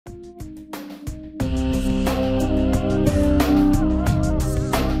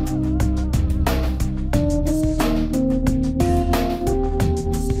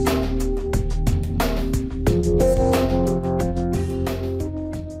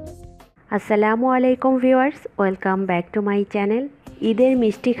আসসালামু আলাইকুম viewers, welcome back to my channel. ঈদের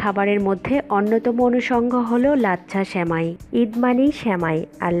মিষ্টি খাবারের মধ্যে অন্যতম অনুষঙ্গ হলো লাচ্ছা সেমাই। ঈদ মানেই সেমাই,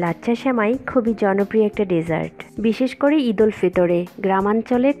 আর লাচ্ছা সেমাই খুবই জনপ্রিয় একটা ডেজার্ট। বিশেষ করে ঈদ উল ফিতরে,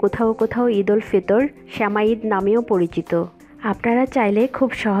 গ্রামাঞ্চলে কোথাও কোথাও ঈদ উল ফিতর সেমাই ঈদ নামেও পরিচিত। আপনারা চাইলে খুব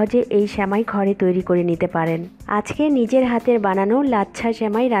সহজে এই সেমাই ঘরে তৈরি করে নিতে পারেন। আজকে নিজের হাতের বানানো লাচ্ছা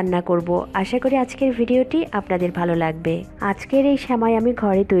সেমাই রান্না করব। আশা করি আজকের ভিডিওটি আপনাদের ভালো লাগবে। আজকের এই সেমাই আমি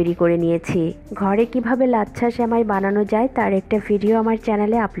ঘরে তৈরি করে নিয়েছি। ঘরে কিভাবে লাচ্ছা সেমাই বানানো যায় তার একটা ভিডিও আমার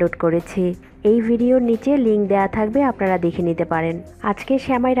চ্যানেলে আপলোড করেছি। এই ভিডিওর নিচে লিংক দেওয়া থাকবে, আপনারা দেখে নিতে পারেন। আজকে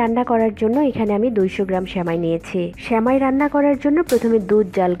সেমাই রান্না করার জন্য এখানে আমি 200 গ্রাম সেমাই নিয়েছি। সেমাই রান্না করার জন্য প্রথমে দুধ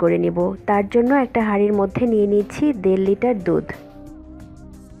জাল করে নেব। তার জন্য একটা হাঁড়ির মধ্যে নিয়ে নিচ্ছি 1.5 লিটার দুধ।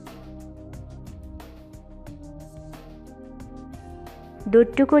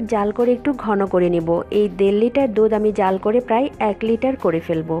 দুধটুকু জাল করে একটু ঘন করে নেব। এই 1.5 লিটার দুধ আমি জাল করে প্রায় 1 লিটার করে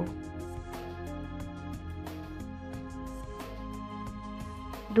ফেলবো।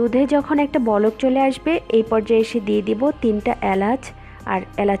 দুধে যখন একটা বলক চলে আসবে, এই পর্যায়ে এসে দিয়ে দিব 3টা এলাচ, আর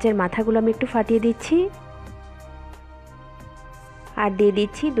এলাচের মাথাগুলো আমি একটু ফাটিয়ে দিচ্ছি। আর দিয়ে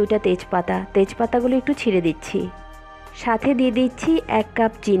দিচ্ছি 2টা তেজপাতা, তেজপাতাগুলো একটু ছিঁড়ে দিচ্ছি। সাথে দিয়ে দিচ্ছি 1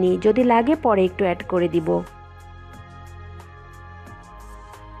 কাপ চিনি, যদি লাগে পরে একটু অ্যাড করে দিব।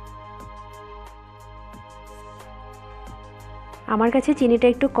 আমার কাছে চিনিটা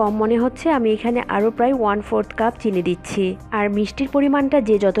একটু কম মনে হচ্ছে, আমি এখানে আরও প্রায় 1/4 কাপ চিনি দিচ্ছি। আর মিষ্টির পরিমাণটা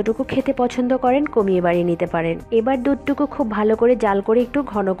যে যতটুকু খেতে পছন্দ করেন কমিয়ে বাড়িয়ে নিতে পারেন। এবার দুধটুকু খুব ভালো করে জাল করে একটু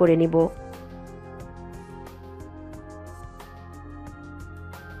ঘন করে নিব।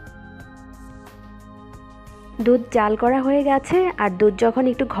 দুধ জাল করা হয়ে গেছে, আর দুধ যখন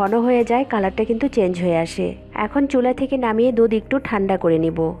একটু ঘন হয়ে যায় কালারটা কিন্তু চেঞ্জ হয়ে আসে। এখন চুলা থেকে নামিয়ে দুধ একটু ঠান্ডা করে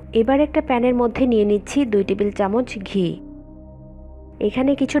নিব। এবার একটা প্যানের মধ্যে নিয়ে নিচ্ছি 2 টেবিল চামচ ঘি।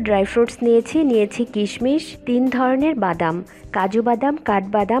 এখানে কিছু ড্রাই ফ্রুটস নিয়েছি কিশমিশ, 3 ধরনের বাদাম, কাজু বাদাম,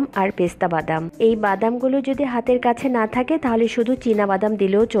 কাঠবাদাম আর পেস্তা বাদাম। এই বাদামগুলো যদি হাতের কাছে না থাকে তাহলে শুধু চীনা বাদাম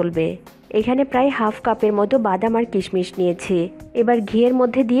দিলেও চলবে। এখানে প্রায় 1/2 কাপের মতো বাদাম আর কিশমিশ নিয়েছি। এবার ঘিয়ের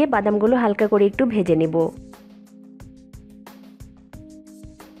মধ্যে দিয়ে বাদামগুলো হালকা করে একটু ভেজে নেব।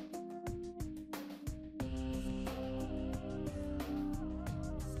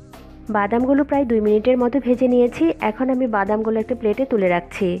 বাদামগুলো প্রায় 2 মিনিটের মতো ভেজে নিয়েছি। এখন আমি বাদামগুলো একটা প্লেটে তুলে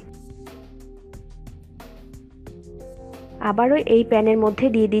রাখছি। আবারও এই প্যানের মধ্যে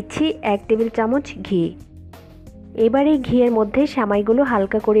দিয়ে দিচ্ছি 1 টেবিল চামচ ঘি। এবার এই ঘিয়ের মধ্যে সেমাইগুলো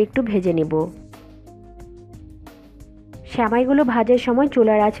হালকা করে একটু ভেজে নেব। সেমাইগুলো ভাজার সময়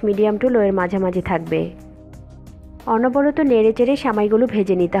চুলার আঁচ মিডিয়াম টু লোয়ের মাঝামাঝি থাকবে। অনবরত নেড়ে চেড়ে সেমাইগুলো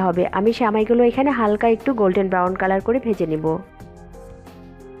ভেজে নিতে হবে। আমি সেমাইগুলো এখানে হালকা একটু গোল্ডেন ব্রাউন কালার করে ভেজে নেব।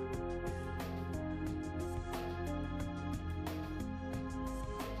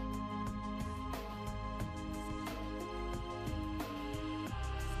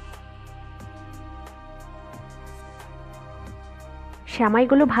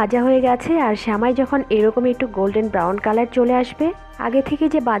 সেমাইগুলো ভাজা হয়ে গেছে, আর সেমাই যখন এরকম একটু গোল্ডেন ব্রাউন কালার চলে আসবে, আগে থেকে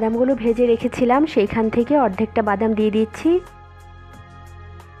যে বাদামগুলো ভেজে রেখেছিলাম সেইখান থেকে অর্ধেকটা বাদাম দিয়ে দিচ্ছি।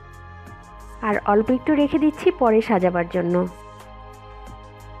 আর অল্প একটু রেখে দিচ্ছি পরে সাজাবার জন্য।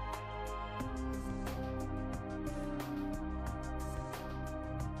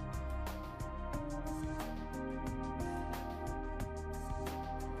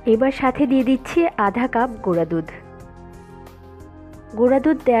 এবার সাথে দিয়ে দিচ্ছি আধা কাপ গুঁড়া দুধ। গুঁড়া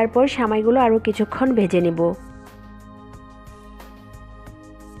দুধ দেওয়ার পর সেমাইগুলো আরও কিছুক্ষণ ভেজে নেব।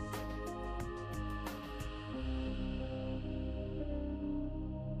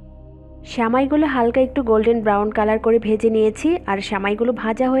 সেমাইগুলো হালকা একটু গোল্ডেন ব্রাউন কালার করে ভেজে নিয়েছি, আর সেমাইগুলো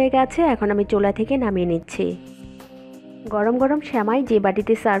ভাজা হয়ে গেছে। এখন আমি চুলা থেকে নামিয়ে নিচ্ছি। গরম গরম সেমাই যে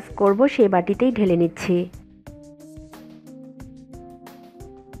বাটিতে সার্ভ করব সেই বাটিতেই ঢেলে নিচ্ছি।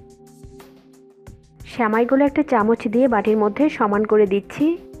 সেমাইগুলো একটা চামচ দিয়ে বাটির মধ্যে সমান করে দিচ্ছি।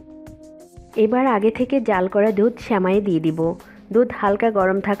 এবার আগে থেকে জাল করা দুধ সেমাইয়ে দিয়ে দিব। দুধ হালকা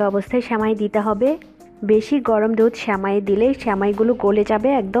গরম থাকা অবস্থায় সেমাই দিতে হবে। বেশি গরম দুধ সেমাইয়ে দিলে সেমাইগুলো গলে যাবে,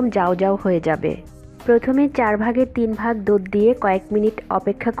 একদম জাউ জাউ হয়ে যাবে। প্রথমে 4 ভাগের 3 ভাগ দুধ দিয়ে কয়েক মিনিট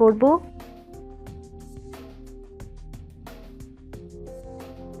অপেক্ষা করব।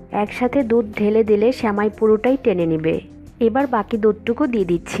 একসাথে দুধ ঢেলে দিলে সেমাই পুরোটাই টেনে নেবে। এবার বাকি দুধটুকু দিয়ে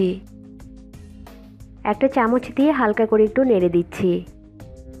দিচ্ছি। একটা চামচ দিয়ে হালকা করে একটু নেড়ে দিচ্ছি।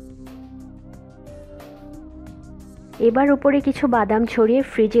 এবার উপরে কিছু বাদাম ছড়িয়ে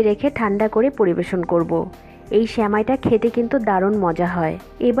ফ্রিজে রেখে ঠান্ডা করে পরিবেশন করব। এই সেমাইটা খেতে কিন্তু দারুণ মজা হয়।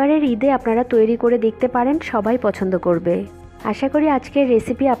 এবারের ঈদে আপনারা তৈরি করে দেখতে পারেন, সবাই পছন্দ করবে। আশা করি আজকের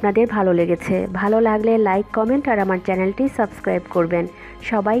রেসিপি আপনাদের ভালো লেগেছে। ভালো লাগলে লাইক, কমেন্ট আর আমার চ্যানেলটি সাবস্ক্রাইব করবেন।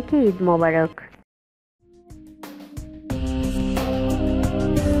 সবাইকে ঈদ মোবারক।